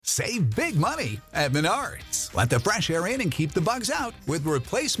Save big money at Menards. Let the fresh air in and keep the bugs out with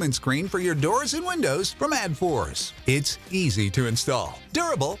replacement screen for your doors and windows from AdForce. It's easy to install,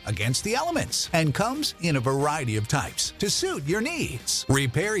 durable against the elements, and comes in a variety of types to suit your needs.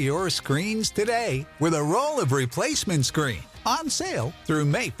 Repair your screens today with a roll of replacement screen. On sale through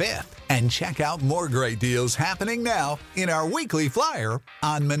May 5th. And check out more great deals happening now in our weekly flyer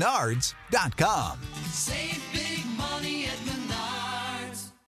on Menards.com. Save big money at Menards.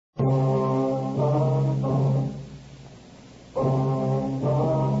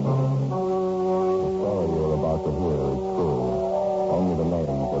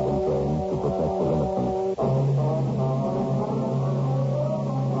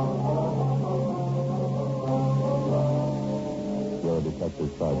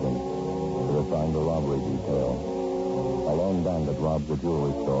 Detective Sergeant is assigned to robbery detail. A lone bandit robs a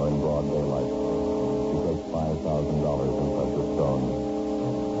jewelry store in broad daylight. He takes $5,000 in precious stones.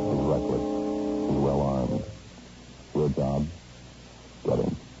 He's reckless. He's well armed. Your job? Get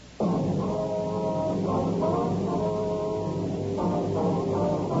him.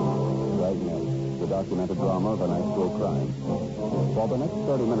 Dragnet, the documented drama of an actual crime. For the next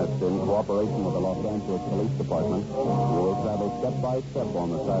 30 minutes, in cooperation with the Los Angeles Police Department, you will travel step by step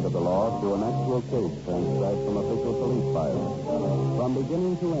on the side of the law through an actual case transcribed from official police files. From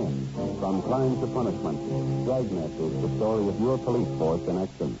beginning to end, from crime to punishment, Dragnet is the story of your police force in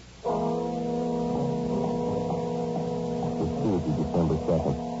action. It's Tuesday, December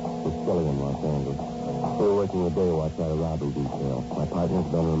 2nd. We're still in Los Angeles. We're working a day watch out of robbery detail. My partner's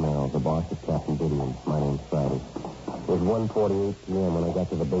Ben Romero. The boss is Captain Gideon. My name's Friday. It was 1:48 p.m. when I got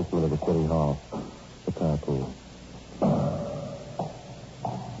to the basement of the city hall. The car came.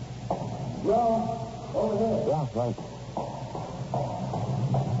 Joe, over here. Yeah, right.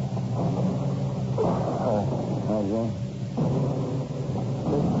 Hi, Joe.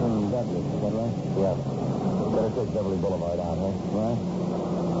 This Douglas, is that right? Yeah. Better take Beverly Boulevard out, huh? Right.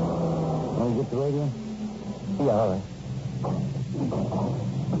 Want to get the radio? Yeah, all right.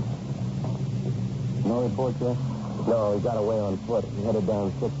 No report yet? No, he got away on foot. He headed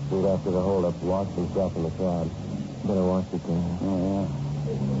down 6th Street after the holdup, lost himself in the crowd. Better watch it there. Oh, yeah.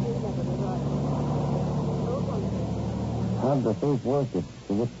 How'd the thief work it? Did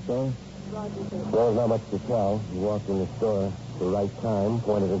you get the story? There was not much to tell. He walked in the store at the right time,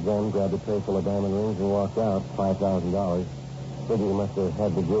 pointed a gun, grabbed a tray full of diamond rings, and walked out. $5,000. Figured he must have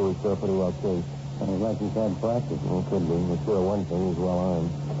had the jewelry store pretty well cased. Sounds like he's had practice. Well, could be. But sure, one thing, he's well armed.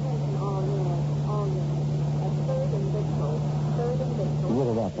 You get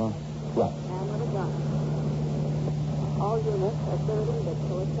it up, huh? Yeah. Man with a gun. All units are 3rd and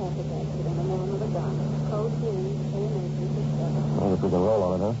Victor, traffic accident, a man with a gun. Code green, AMA 367. Well, if we can roll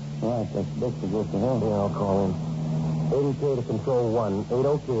on it, huh? Right, that's big to get to him. Yeah, I'll call in. 80K to control 1.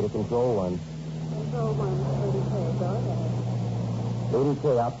 80K to control 1. Control 1, 80K, go ahead. 80K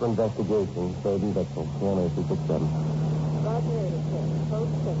out for investigation. 3rd and Victor, AMA 367. Roger 80K,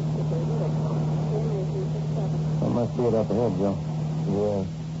 code 6 to 3rd and Victor, AMA 367. That must be it up ahead, Joe. Yeah.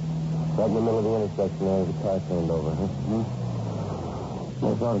 Right in the middle of the intersection there, the car turned over, huh? Hmm?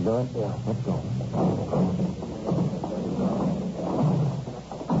 That's ought to do it? Yeah, let's go.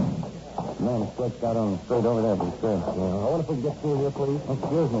 Man stretched out on the street over there, but sure. Yeah. I wonder if we can get through here, please.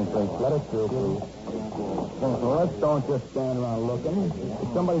 Excuse me, please. Let us through, please. Well, let's don't just stand around looking. If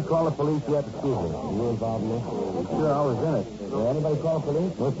somebody call the police yet, excuse me. Are you involved in this? Sure, I was in it. Did anybody call the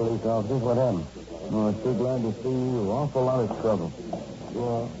police? We're police officers. What happened? Oh, I'm too glad to see you. Awful lot of trouble.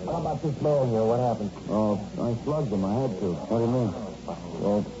 Yeah. How about this man here? What happened? Oh, I slugged him. I had to. What do you mean?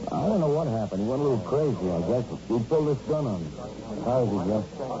 Well, I don't know what happened. He went a little crazy, I guess. He pulled this gun on me. How is he, Jeff?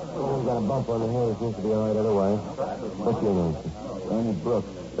 He's got a bump on the head. He seems to be all right otherwise. What's your name? Ernie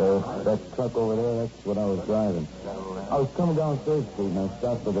Brooks. That truck over there, that's what I was driving. I was coming down 3rd Street, and I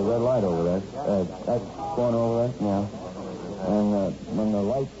stopped at the red light over there. That corner over there? Yeah. And when the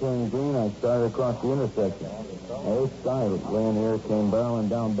light turned green, I started across the intersection. This guy was laying here, came barreling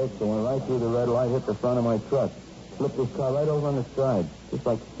down Bixby, went right through the red light, hit the front of my truck. Flipped his car right over on the side, just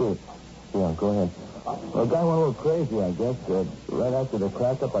like a stick. Yeah, go ahead. Well, the guy went a little crazy, I guess. Right after the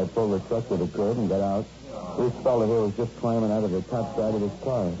crack-up, I pulled the truck to the curb and got out. This fella here was just climbing out of the top side of his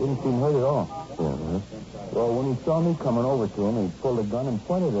car. Didn't seem hurt at all. Yeah, huh? Well, when he saw me coming over to him, he pulled a gun and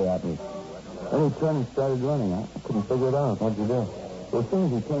pointed it at me. Then he turned and started running. I couldn't figure it out. What'd you do? Well, as soon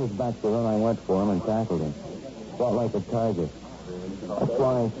as he turned his back to run, I went for him and tackled him. Fought like a tiger. That's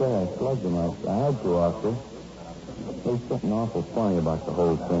why I say I slugged him. I had to, officer. There's something awful funny about the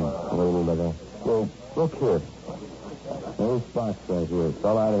whole thing. What do you mean by that? Well, look here. There's spots right here. It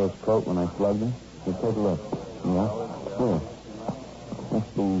fell out of his coat when I slugged him. You take a look. Yeah? Here.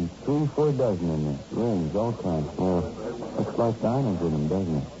 Must be 3-4 dozen in there. Rings, all kinds. Yeah. Looks like diamonds in them,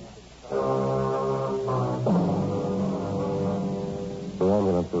 doesn't it? The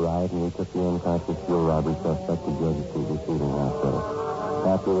ambulance arrived, and we took the unconscious fuel robbery suspect to Georgia Street Receiving Hospital.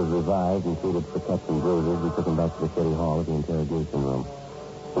 After he was revived and treated for cuts and bruises, we took him back to the city hall of the interrogation room.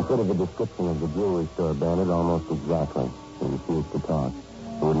 He fitted the description of the jewelry store bandit almost exactly. He refused to talk.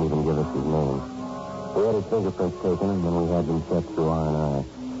 He wouldn't even give us his name. We had his fingerprints taken, and then we had them checked through R&I.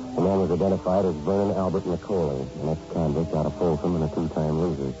 The man was identified as Vernon Albert Nicoli, an ex-convict out of Folsom and a 2-time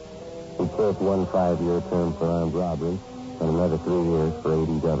loser. He served 1 5-year term for armed robbery and another 3 years for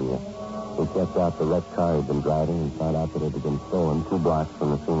ADW. He checked out the wrecked car he'd been driving and found out that it had been stolen 2 blocks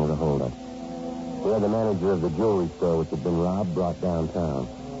from the scene of the holdup. We had the manager of the jewelry store which had been robbed brought downtown.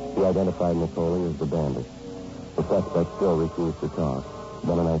 He identified Nicoli as the bandit. The suspect still refused to talk.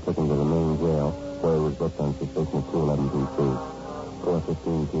 Ben and I took him to the main jail, where he was booked on suspicion of 211 DC.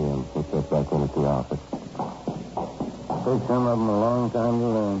 4:15 p.m. We checked back in at the office. Takes some of them a long time to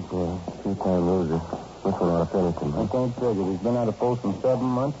learn. Yeah, 2-time loser. This one ought to finish him. I can't figure. He's been out of Folsom 7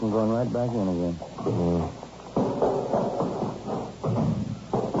 months and going right back in again. Yeah.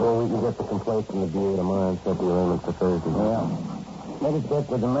 Well, we can get the complaint from the DA tomorrow and set the arraignment for Thursday. Yeah. Maybe check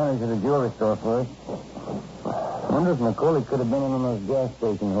with the manager of the jewelry store first. Wonder if Nicoli could have been in on those gas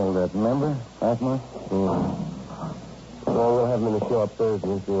station holdup, remember? Last month? Yeah. Well, we'll have him in the show up Thursday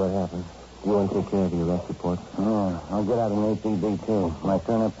and see what happens. You want to take care of the arrest report? Yeah, I'll get out an APB, too. Might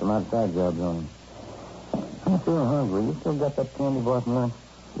turn up some outside jobs on him. I'm feeling hungry. You still got that candy bar from lunch?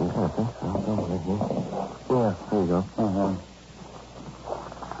 Yeah, I think so. Right here. Yeah, here you go. Uh-huh.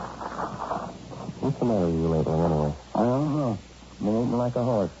 What's the matter with you lately, anyway? I don't know. Been eating like a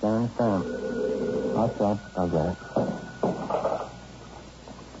horse, down the town. Outside. I'll get it.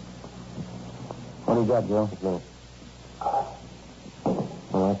 What do you got, Joe? Just a minute.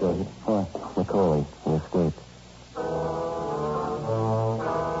 Well, that does it. What? Nicoli. He escaped.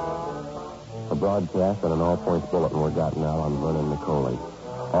 A broadcast and an all-points bulletin were gotten out on Vernon Nicoli.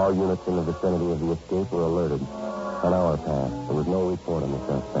 All units in the vicinity of the escape were alerted. An hour passed. There was no report on the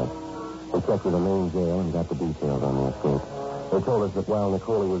suspect. We checked with the main jail and got the details on the escape. They told us that while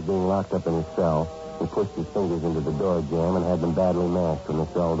Nicoli was being locked up in his cell, he pushed his fingers into the door jamb and had them badly mashed when the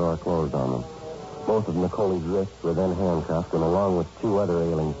cell door closed on them. Both of Nicoli's wrists were then handcuffed, and along with 2 other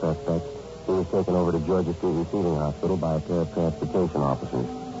ailing suspects, he was taken over to Georgia Street Receiving Hospital by a pair of transportation officers.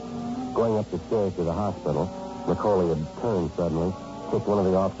 Going up the stairs to the hospital, Nicoli had turned suddenly, kicked one of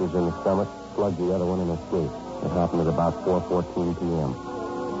the officers in the stomach, slugged the other one, and escaped. It happened at about 4:14 p.m.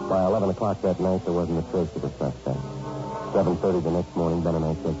 By 11 o'clock that night, there wasn't a trace of the suspect. 7:30 the next morning, Ben and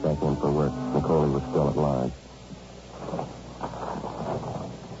I checked back in for work. Nicoli was still at large.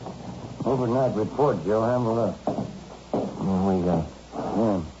 Overnight report, Joe. Have a look. What do you got?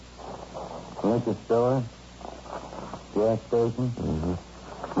 Yeah. Liquor store. Gas station.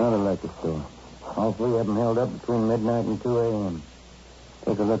 Mm-hmm. Another liquor store. All 3 of them held up between midnight and 2 a.m.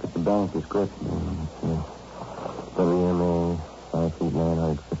 Take a look at the bank description. WMA, 5 feet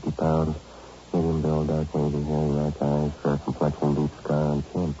 950 pounds. Medium build, dark wages, hairy black eyes, fair complexion, deep scar on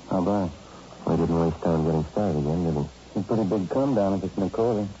chin. How about it? Well, he didn't waste time getting started again, did he? It's a pretty big come down if it's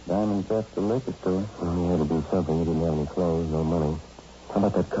Nicoli. Diamond theft to liquor store. Well, he had to do something. He didn't have any clothes, no money. How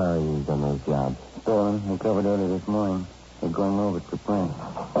about that car he used on those jobs? Stolen. Recovered early this morning. They're going over to print.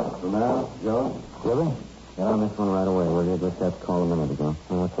 So now, Joe? Really? Got on this one right away. We're here just have to call a minute ago.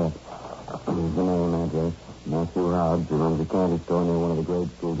 What's that? Here's the name, address. Matthew Hobbs. He runs a candy store near one of the grade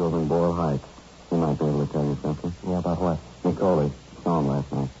schools over in Boyle Heights. He might be able to tell you something. Yeah, about what? Nicoli. Saw him last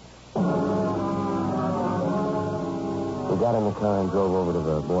night. We got in the car and drove over to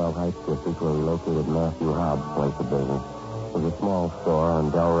the Boyle Heights district where we located Matthew Hobbs' place of business. It was a small store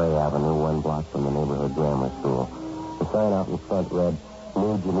on Delray Avenue, 1 block from the neighborhood grammar school. The sign out in front read,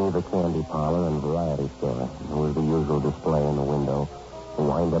 New Geneva Candy Parlor and Variety Store. There was the usual display in the window. A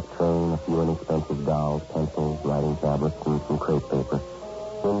wind-up train, a few inexpensive dolls, pencils, writing tablets, and some crepe paper.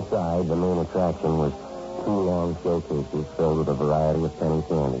 Inside, the main attraction was 2 long showcases filled with a variety of penny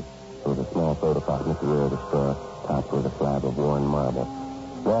candy. There was a small soda fountain at the rear of the store, topped with a slab of worn marble.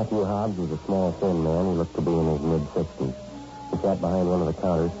 Matthew Hobbs was a small, thin man. He looked to be in his mid-60s. He sat behind one of the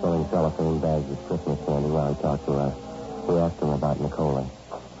counters filling cellophane bags with Christmas candy while he talked to us. We asked him about Nicoli.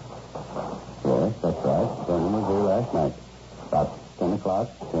 Yes, that's right. Vernon was here last night. About 10 o'clock,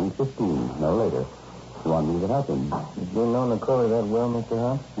 10:15, no later. You want me to help him? Did you know Nicoli that well, Mr.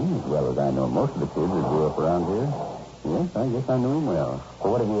 Hobbs? As well as I know most of the kids that grew up around here. Yes, I guess I knew him well.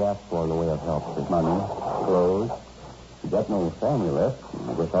 Well, what did he ask for in the way of help? His money, clothes. He got no family left.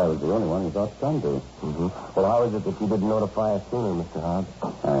 I guess I was the only one he thought to come to. Mm-hmm. Well, how is it that you didn't notify us sooner, Mr. Hobbs?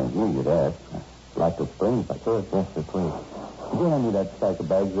 I knew you'd ask. I'd like to explain if I could. Yes, sir, please. Did you hand me that stack of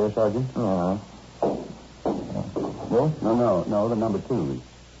bags there, Sergeant? Yeah. Yes? No, the number 2.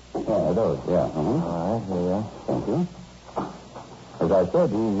 Yeah, those, yeah. All right, here you are. Thank you. As I said,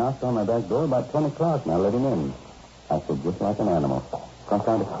 he knocked on my back door about 10 o'clock, and I let him in. Acted just like an animal. Some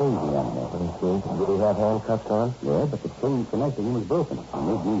kind of crazy animal. Did he have handcuffs on? Yeah, but the chain connecting him was broken. I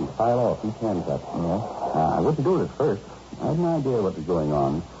made me file off each handcuff. I wouldn't do it at first. I had no idea what was going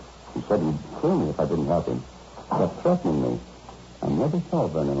on. He said he'd kill me if I didn't help him. He kept threatening me. I never saw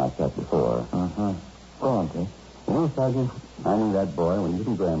Vernon like that before. Uh-huh. Go on, Jay. You know, Sergeant, I knew that boy when he was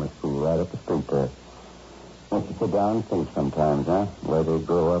in grammar school right up the street there. Makes you sit down and think sometimes, huh? Where they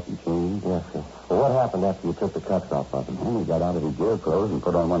grow up and change. Yes, sir. Well, what happened after you took the cuffs off of him? And he got out of his jail clothes and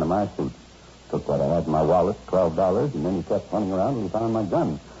put on one of my suits. Took what I had in my wallet, $12, and then he kept running around and he found my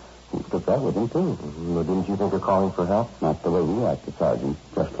gun. He took that with him, too. Well, didn't you think of calling for help? Not the way he acted, Sergeant.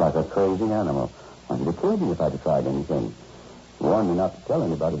 Just like a crazy animal. Wanted to kill me if I'd tried anything. He warned me not to tell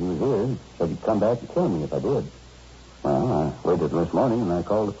anybody he was here. He said he'd come back and kill me if I did. Well, I waited till this morning and I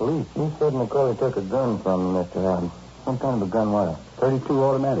called the police. You said McCauley took a gun from him, Mr. Hobbs. What kind of a gun was it? .32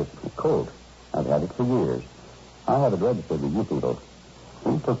 automatic. A Colt. I've had it for years. I have it registered with you people.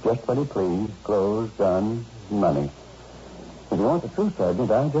 He took just what he pleased. Clothes, guns, money. If you want the truth,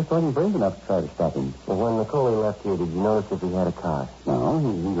 Sergeant, I just wasn't brave enough to try to stop him. Well, when McCauley left here, did you notice if he had a car? No, he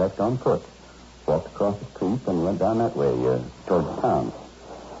left on foot. Walked across the street and went down that way, towards town.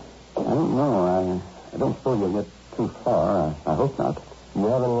 I don't know. I don't suppose you'll get too far. I hope not. Do you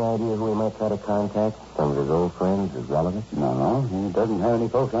have any idea who he might try to contact? Some of his old friends, his relatives? No, he doesn't have any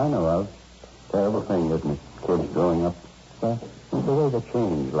folks I know of. Terrible thing, isn't it? Kids growing up. The way they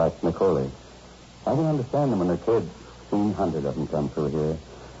change, like McCauley. I can understand them when they're kids. Seen hundreds of them come through here.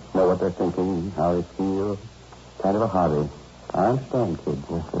 Know what they're thinking, how they feel. Kind of a hobby. I understand kids.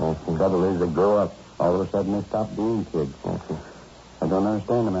 The trouble is they grow up. All of a sudden they stop being kids. I don't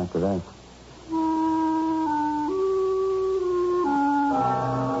understand them after that.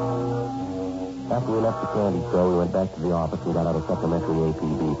 After we left the candy store, we went back to the office and got out a supplementary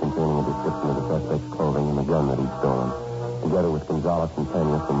APB containing a description of the suspect's clothing and the gun that he'd stolen. Together with Gonzalez and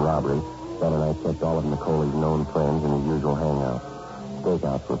Pena from robbery, Ben and I checked all of McCauley's known friends and his usual hangout.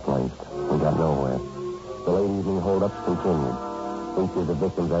 Stakeouts were placed. We got nowhere. The late evening holdups continued. Each of the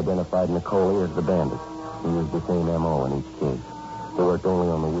victims identified McCauley as the bandit. He used the same M.O. in each case. He worked only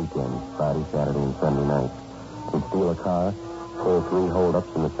on the weekends, Friday, Saturday, and Sunday nights. He'd steal a car, pull 3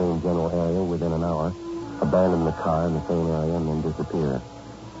 holdups in the same general area within an hour, abandon the car in the same area, and then disappear.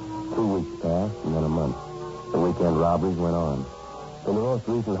 2 weeks passed, and then a month. The weekend robberies went on. In the most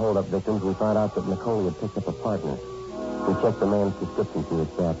recent hold-up victims, we found out that McCauley had picked up a partner. We checked the man's description through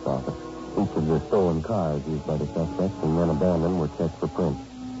his staff's office. Each of the stolen cars used by the suspects and then abandoned were checked for prints.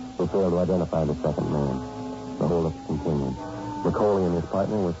 We failed to identify the second man. The hold-ups continued. McCauley and his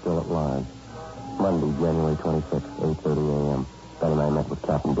partner were still at large. Monday, January 26, 8:30 a.m. Ben and I met with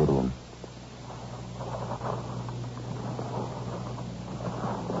Captain Didion.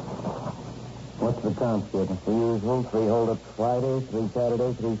 What's the count, Skipper? The usual, 3 holdups Friday, 3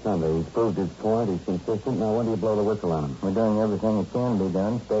 Saturday, 3 Sunday. He's proved his point. He's consistent. Now, when do you blow the whistle on him? We're doing everything that can be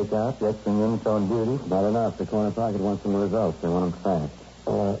done. Stakeouts, extra units on duty. Not enough. The corner pocket wants some results. They want them fast.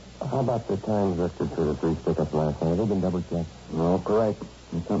 How about the times listed for the 3 stick-ups last night? Have they been double-checked? No, correct.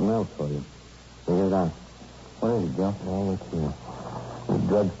 There's something else for you. Figure it out. What is it, Joe? Oh, let's see. The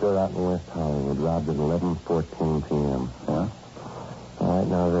drugstore out in West Hollywood robbed at 11:14 p.m. Yeah? All right,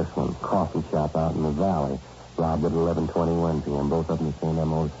 now this one. Coffee shop out in the valley. Robbed at 11:21 p.m. Both of them the same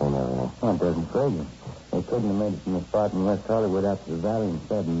M.O., same area. Well, it doesn't figure. They couldn't have made it from the spot in West Hollywood out to the valley in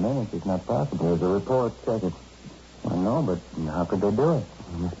 7 minutes. It's not possible. There's a report. Check it. I know, but how could they do it?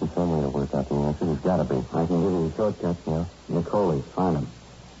 There must be some way to work out the answer. There's got to be. I can give you a shortcut. Yeah? McCauley, find him.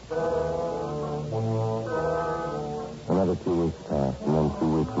 Another 2 weeks passed, and then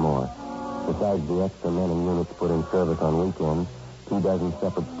 2 weeks more. Besides the extra men and units put in service on weekends, 24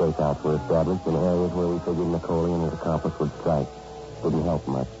 separate stakeouts were established in areas where we figured McCauley and his accomplice would strike. Didn't help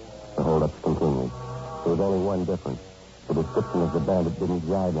much. The holdups continued. There was only one difference. The description of the bandit didn't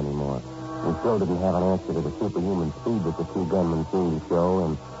jive anymore. We still didn't have an answer to the superhuman speed that the 2 gunmen seemed to show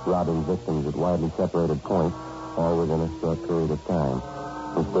in robbing victims at widely separated points, all within a short period of time.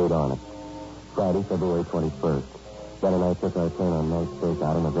 We stayed on it. Friday, February 21st. Ben and I took our turn on night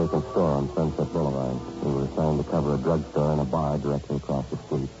stakeout in a vacant store on Sunset Boulevard. We were assigned to cover a drugstore and a bar directly across the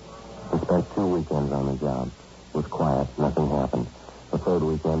street. We spent 2 weekends on the job. It was quiet. Nothing happened. The third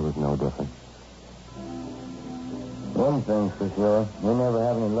weekend was no different. One thing's for sure. We never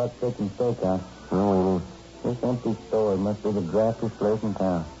have any luck taking steakhouse. No, This empty store must be the draftiest place in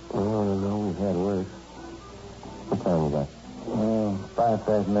town. I don't know. We've had worse. What time you got? 5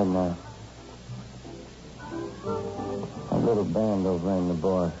 past midnight. That little band over in the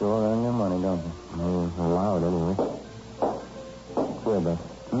bar sure earn their money, don't they? Allowed anyway. Here, Beth.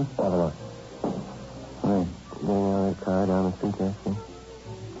 Have a look. Hey. Getting out of that car down the street there, see?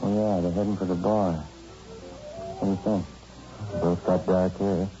 Oh, yeah, they're heading for the bar. What do you think? Both got dark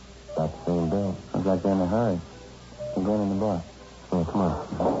here. About the same bill. Looks like they're in a hurry. They're going in the bar. Oh, come on.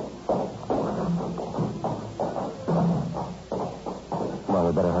 Come on,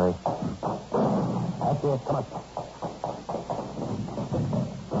 we better hurry. That's it. Come on.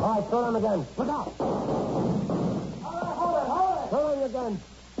 All right, throw them again. Look out. Hold it. Throw in your gun.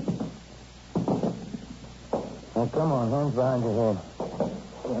 Now, come on. Hands behind your head.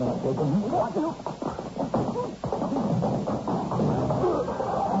 Watch it.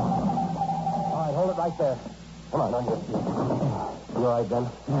 All right, hold it right there. Come on your feet. You all right, Ben?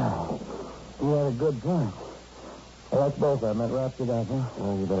 Yeah. You had a good drink. Hey, that's both of them. That wraps it up, huh?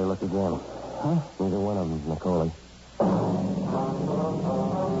 Well, you better look again. Huh? Neither one of them's Macaulay.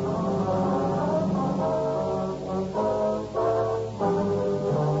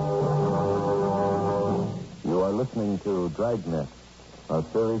 You are listening to Dragnet, a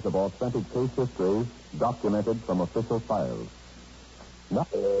series of authentic case histories documented from official files. Many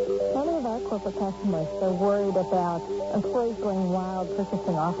of our corporate customers are worried about employees going wild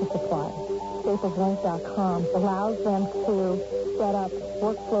purchasing office supplies. StaplesLink.com allows them to set up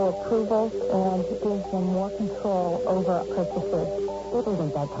workflow approvals and gives them more control over purchases.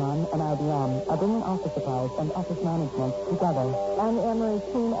 StaplesLink.com and IBM are bringing office supplies and office management together. I'm Anne-Marie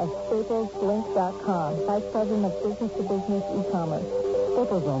Keene of StaplesLink.com, Vice President of Business-to-Business e-commerce.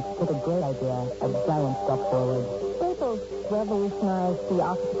 StaplesLink took a great idea, a giant step forward. Staples revolutionized the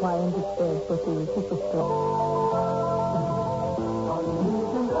office supply industry with the Superstore.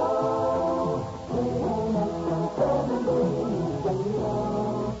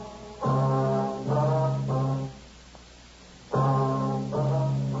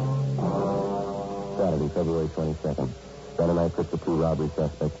 Saturday, February 22nd. Ben and I took the two robbery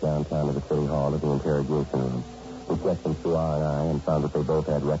suspects downtown to the city hall at the interrogation room. We checked them through R&I and found that they both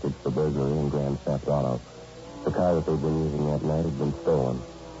had records for burglary and grand theft auto. The car that they'd been using that night had been stolen.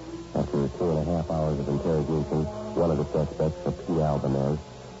 After 2.5 hours of interrogation, one of the suspects, a Pete Albanese,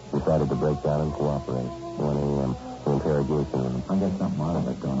 decided to break down and cooperate. 1 a.m., the interrogation room. I get something out of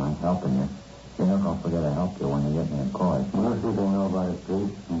it, don't I? Helping you. You're not going to forget I helped you when you get me in court. We'll see if they know about it, Pete,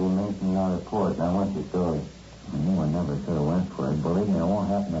 and be making out a report. Now, what's your story? I knew I never should have went for it. Believe me, it won't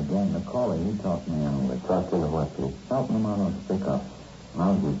happen again. Macaulay, he talked me into it. Talked into what, Pete? Helping him out on stick-ups. I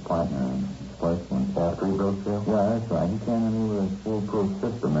was his partner in his first one. After he broke through? Yeah, that's right. He came to me with a foolproof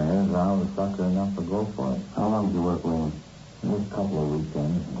system of his, and I was sucker enough to go for it. How long did you work with him? Just a couple of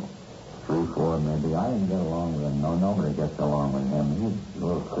weekends. 3, 4, maybe. I didn't get along with him. No, nobody gets along with him. He's a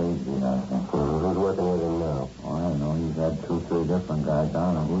little crazy, I think. Who's working with him now? Oh, I don't know. He's had 2, 3 different guys. I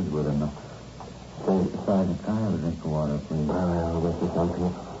don't know who's with him. Say, Sergeant, can I have a drink of water, please? I'll get you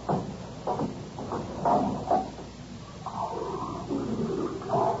something.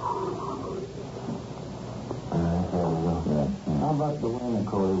 How about the way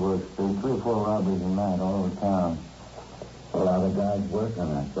Macaulay works, Pete? 3 or 4 robberies a night all over town. A lot of guys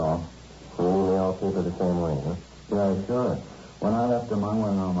working, that's all. So they all keep it the same way, huh? Yeah, sure. When I left him, I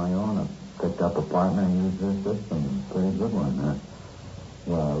went on my own. I picked up a partner and used their system. Pretty good one, huh?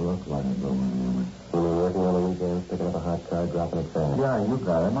 Well, it looked like a good one, You mean working on the weekends, picking up a hot car, dropping it fast? Yeah, you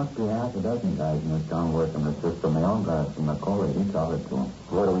got it. There must be half a dozen guys in this town working the system. They all got it from Macaulay. He taught it to them.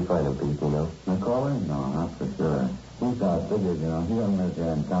 Where do we find him, Pete, you know? Macaulay? No, not for sure. He's figured, you know, he doesn't live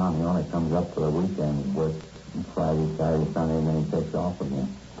here in town. He only comes up for the weekends, works Friday, Saturday, Sunday, and then he takes off again.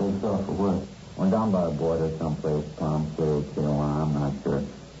 Takes off for work? Well, down by the border someplace, Palm City, Tijuana, I'm not sure.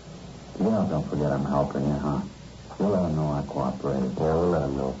 You know, don't forget I'm helping you, huh? You'll let him know I cooperated. Yeah, we'll let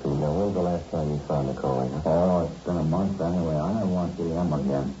him know, Pete. Now, when's the last time you saw Macaulay, huh? Oh, it's been a month anyway. I never want to see him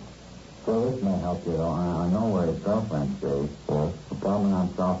again. So this may help you, though. I know where his girlfriend stays. Yeah? The problem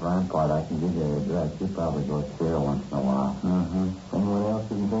on South Rampart, I can give you the address. She probably goes see her once in a while. Mm-hmm. Anyone else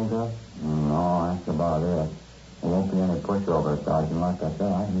you can think of? No, that's about it. There won't be any pushover, Sergeant. Like I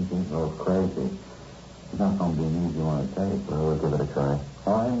said, I think he's a little crazy. It's not going to be an easy one to take. Well, we'll give it a try.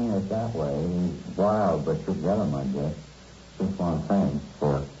 Oh, I mean it that way. He's wild, but you'll get him, I guess. Just one thing.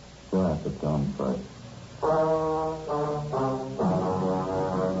 Yeah. You'll have to kill him first.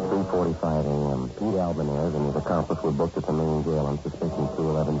 3:45 a.m. Pete Albanese and his accomplice were booked at the main jail on suspicion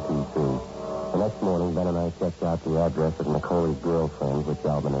 211 PC. The next morning, Ben and I checked out the address of Nicole's girlfriend, which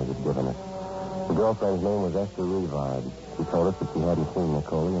Albanese had given us. The girlfriend's name was Esther Revard. She told us that she hadn't seen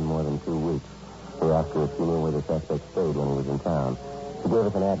Nicole in more than 2 weeks. We asked her if she knew where the suspect stayed when he was in town. She gave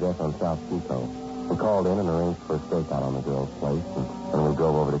us an address on South Pico. We called in and arranged for a stakeout on the girl's place, and then we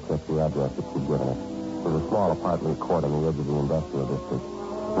drove over to check the address that she'd given us. It was a small apartment court on the edge of the industrial district.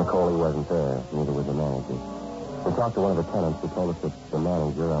 Nicole wasn't there, neither was the manager. We talked to one of the tenants who told us that the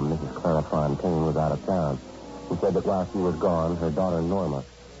manager, Mrs. Clara Fontaine, was out of town. She said that while she was gone, her daughter Norma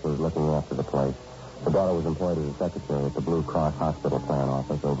was looking after the place. The daughter was employed as a secretary at the Blue Cross Hospital Plan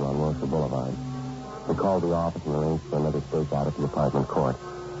office over on Wilshire Boulevard. We called the office and arranged for another stakeout at the apartment court.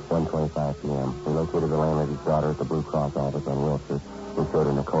 1:25 p.m. We located the landlady's daughter at the Blue Cross office on Wilshire. We showed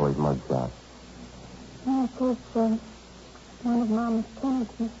her Nicole's mugshot. Yes, it's one of Mama's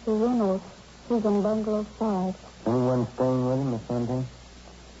tenants, Mr. Reynolds. He's in Bungalow 5. Anyone staying with him, Miss Fontaine?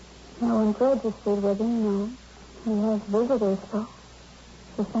 No one registered with him, no. He has visitors, though.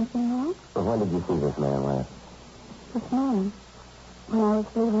 Is something wrong? Well, when did you see this man last? This morning. When I was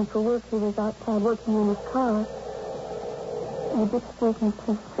leaving for work, he was outside working on his car. Would you excuse me,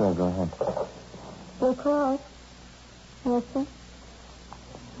 please? Sure, go ahead. Blue Cross? Yes, sir?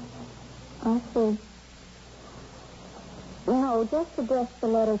 I see. No, just address the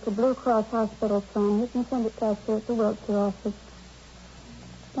letter to Blue Cross Hospital Plan. You can send it to us here at the Wiltshire office.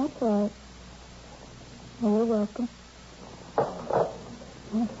 That's right. Well, you're welcome.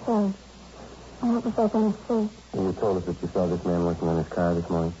 I'm sorry. What was I going to say? You told us that you saw this man working on his car this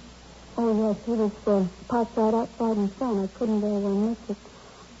morning. Oh, yes, he was parked right outside in front. I couldn't very well miss it.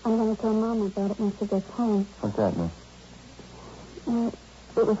 I'm going to tell Mama about it when she gets home. What's that, miss?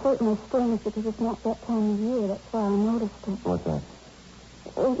 It was certainly strange because it's not that time of year. That's why I noticed it. What's that?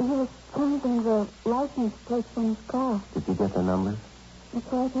 He was changing the license plate on his car. Did you get the numbers?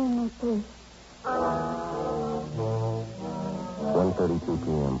 It's right here in my purse. 1:32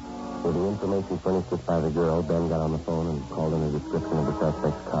 p.m. With the information furnished us by the girl, Ben got on the phone and called in a description of the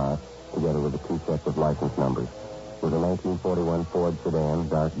suspect's car, together with the 2 sets of license numbers. It was a 1941 Ford sedan,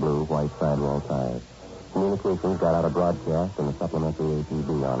 dark blue, white sidewall tires. Communications got out a broadcast and a supplementary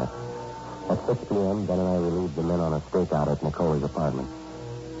APB on it. At 6 p.m., Ben and I relieved the men on a stakeout at Nicole's apartment.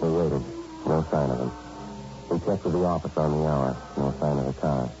 We waited. No sign of him. We checked with the office on the hour. No sign of the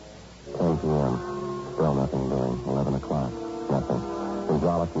car. 10 p.m. Still nothing doing. 11 o'clock. Nothing.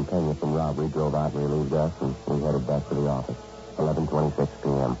 Gonzalez and Pena from robbery drove out and relieved us, and we headed back to the office. 11:26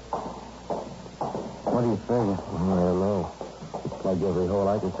 p.m. What do you figure? I don't know. It's plugged every hole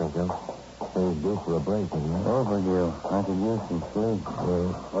I can think of. Things due for a break, isn't it? Overdue. I could use some sleep.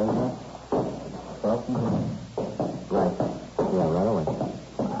 What is it? Something? Right. Yeah, right away.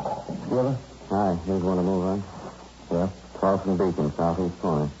 Skipper? Hi. Here's one to move on. Yeah? Carlson Beacon, southeast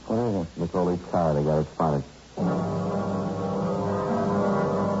corner. What is it? Nicole's car. They got it spotted.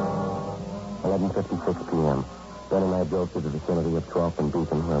 11:56 p.m. Ben and I drove to the vicinity of 12th and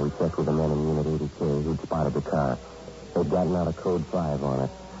Beacon, where we checked with the men in Unit 80K who'd spotted the car. They'd gotten out a code 5 on it.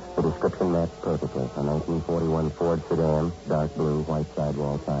 The description matched perfectly. A 1941 Ford sedan, dark blue, white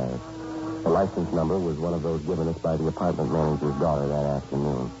sidewall tires. The license number was one of those given us by the apartment manager's daughter that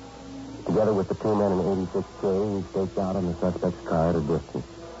afternoon. Together with the 2 men in 86K, we staked out on the suspect's car at a distance.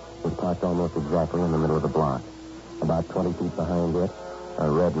 It was parked almost exactly in the middle of the block. About 20 feet behind it, a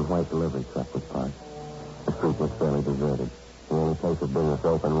red and white delivery truck was parked. The street was fairly deserted. The only place of business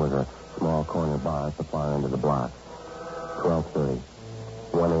open was a small corner bar at the far end of the block. 12:30.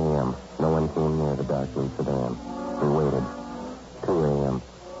 1 a.m. No one came near the dark blue sedan. We waited. 2 a.m.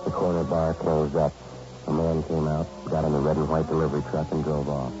 The corner bar closed up. A man came out, got in the red and white delivery truck, and drove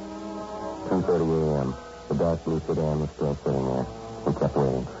off. 2:30 a.m. The dark blue sedan was still sitting there. We kept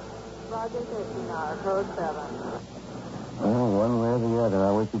waiting. Roger 59, code 7. Well, one way or the other,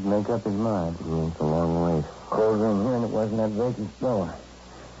 I wish he'd make up his mind. It's a long way. Closed in here, and it wasn't that vacant store.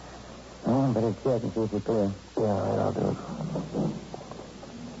 Well, better check and see if you're clear. Yeah, all right, I'll do it.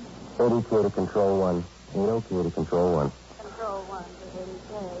 80K to Control 1. 80K to Control 1. Control 1 to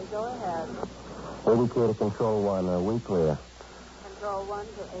 80K. Go ahead. 80K to Control 1. Are we clear? Control 1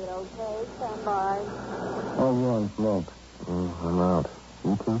 to 80K. Stand by. Oh, you on smoke? I'm out.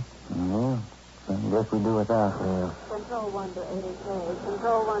 You too? Yeah. I guess we do without. Yeah. Control 1 to 80K.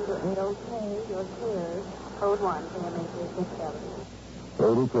 Control 1 to 80K. You're clear. Code 1, KMH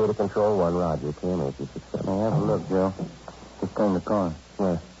 80K to Control 1, Roger. KMH 67. Now, have a look, Joe. Just turn the corner.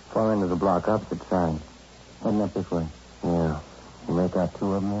 Where? Far end of the block, opposite side. Heading up this way. Yeah. You make out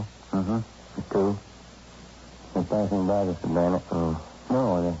 2 of them there? Mm-hmm. 2? They're passing by the sedan. No,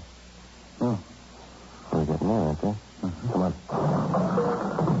 are they? No. We're getting there, aren't they? Mm-hmm. Come on.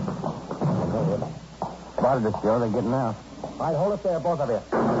 started it, Joe. They're getting out. All right, hold it there, both of you.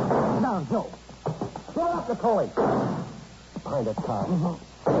 Sit down, Joe. Give it up to Coley. Behind that car. All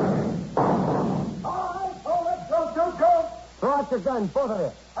right, hold it. Don't shoot, Joe. Throw out your guns, both of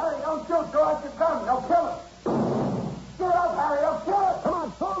you. Harry, don't shoot. Throw out your gun. They'll kill him. Get up, Harry. They'll kill him. Come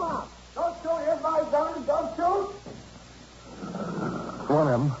on, throw him out. Don't shoot. Here's my gun. Don't shoot. One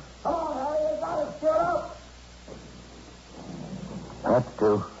of them. Come on, Harry. They got it. Get up. That's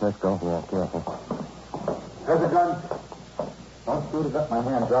two. Let's go. Yeah, careful. There's a gun. Don't shoot. I got my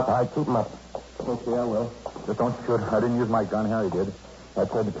hands up. All right, keep them up. Okay, I will. Just don't shoot. I didn't use my gun. Harry did. I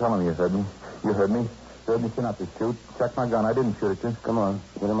tried to tell him you heard me. You heard me? You heard me say not to shoot. Check my gun. I didn't shoot at you. Come on.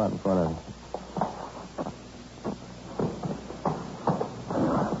 Get him out in front of him.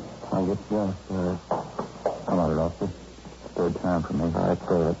 I'll get you. Come on, officer. Third time for me. All right,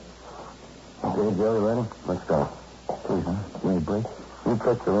 save it. Okay, Joe, you ready? Let's go. Please, huh? Give me a break. You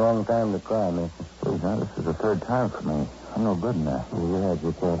picked the wrong time to cry, mister. Please, huh? This is the third time for me. I'm no good in that. You had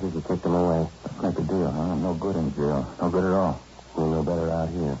your chances. You kicked them away. Let's make a deal, huh? I'm no good in jail. No good at all. You'll know better out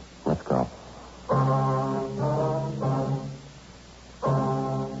here. Let's go. The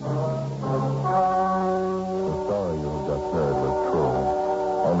story you have just heard was true.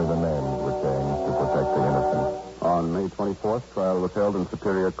 Only the names were changed to protect the innocent. On May 24th, trial was held in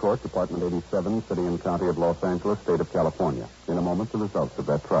Superior Court, Department 87, City and County of Los Angeles, State of California. In a moment, the results of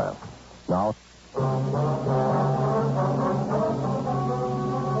that trial. Now...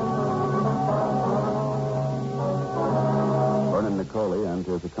 Vernon Nicoli and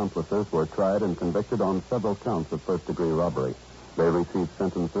his accomplices were tried and convicted on several counts of first-degree robbery. They received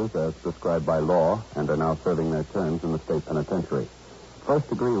sentences as prescribed by law and are now serving their terms in the state penitentiary.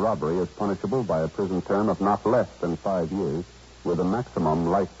 First-degree robbery is punishable by a prison term of not less than 5 years, with a maximum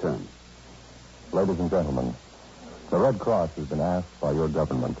life term. Ladies and gentlemen, the Red Cross has been asked by your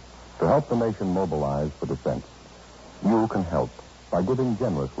government to help the nation mobilize for defense. You can help by giving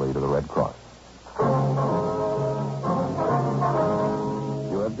generously to the Red Cross.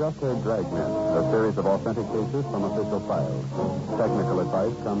 You have just heard Dragnet, a series of authentic cases from official files. Technical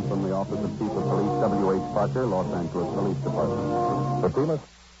advice comes from the Office of Chief of Police W.H. Parker, Los Angeles Police Department. Fatima.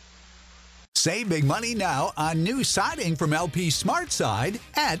 Save big money now on new siding from LP Smart Side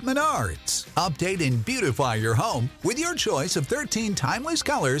at Menards. Update and beautify your home with your choice of 13 timeless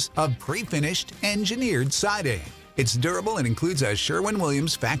colors of pre-finished engineered siding. It's durable and includes a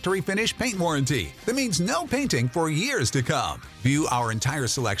Sherwin-Williams factory finish paint warranty that means no painting for years to come. View our entire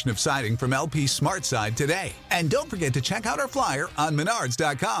selection of siding from LP Smart Side today. And don't forget to check out our flyer on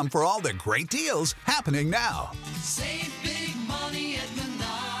Menards.com for all the great deals happening now. Save big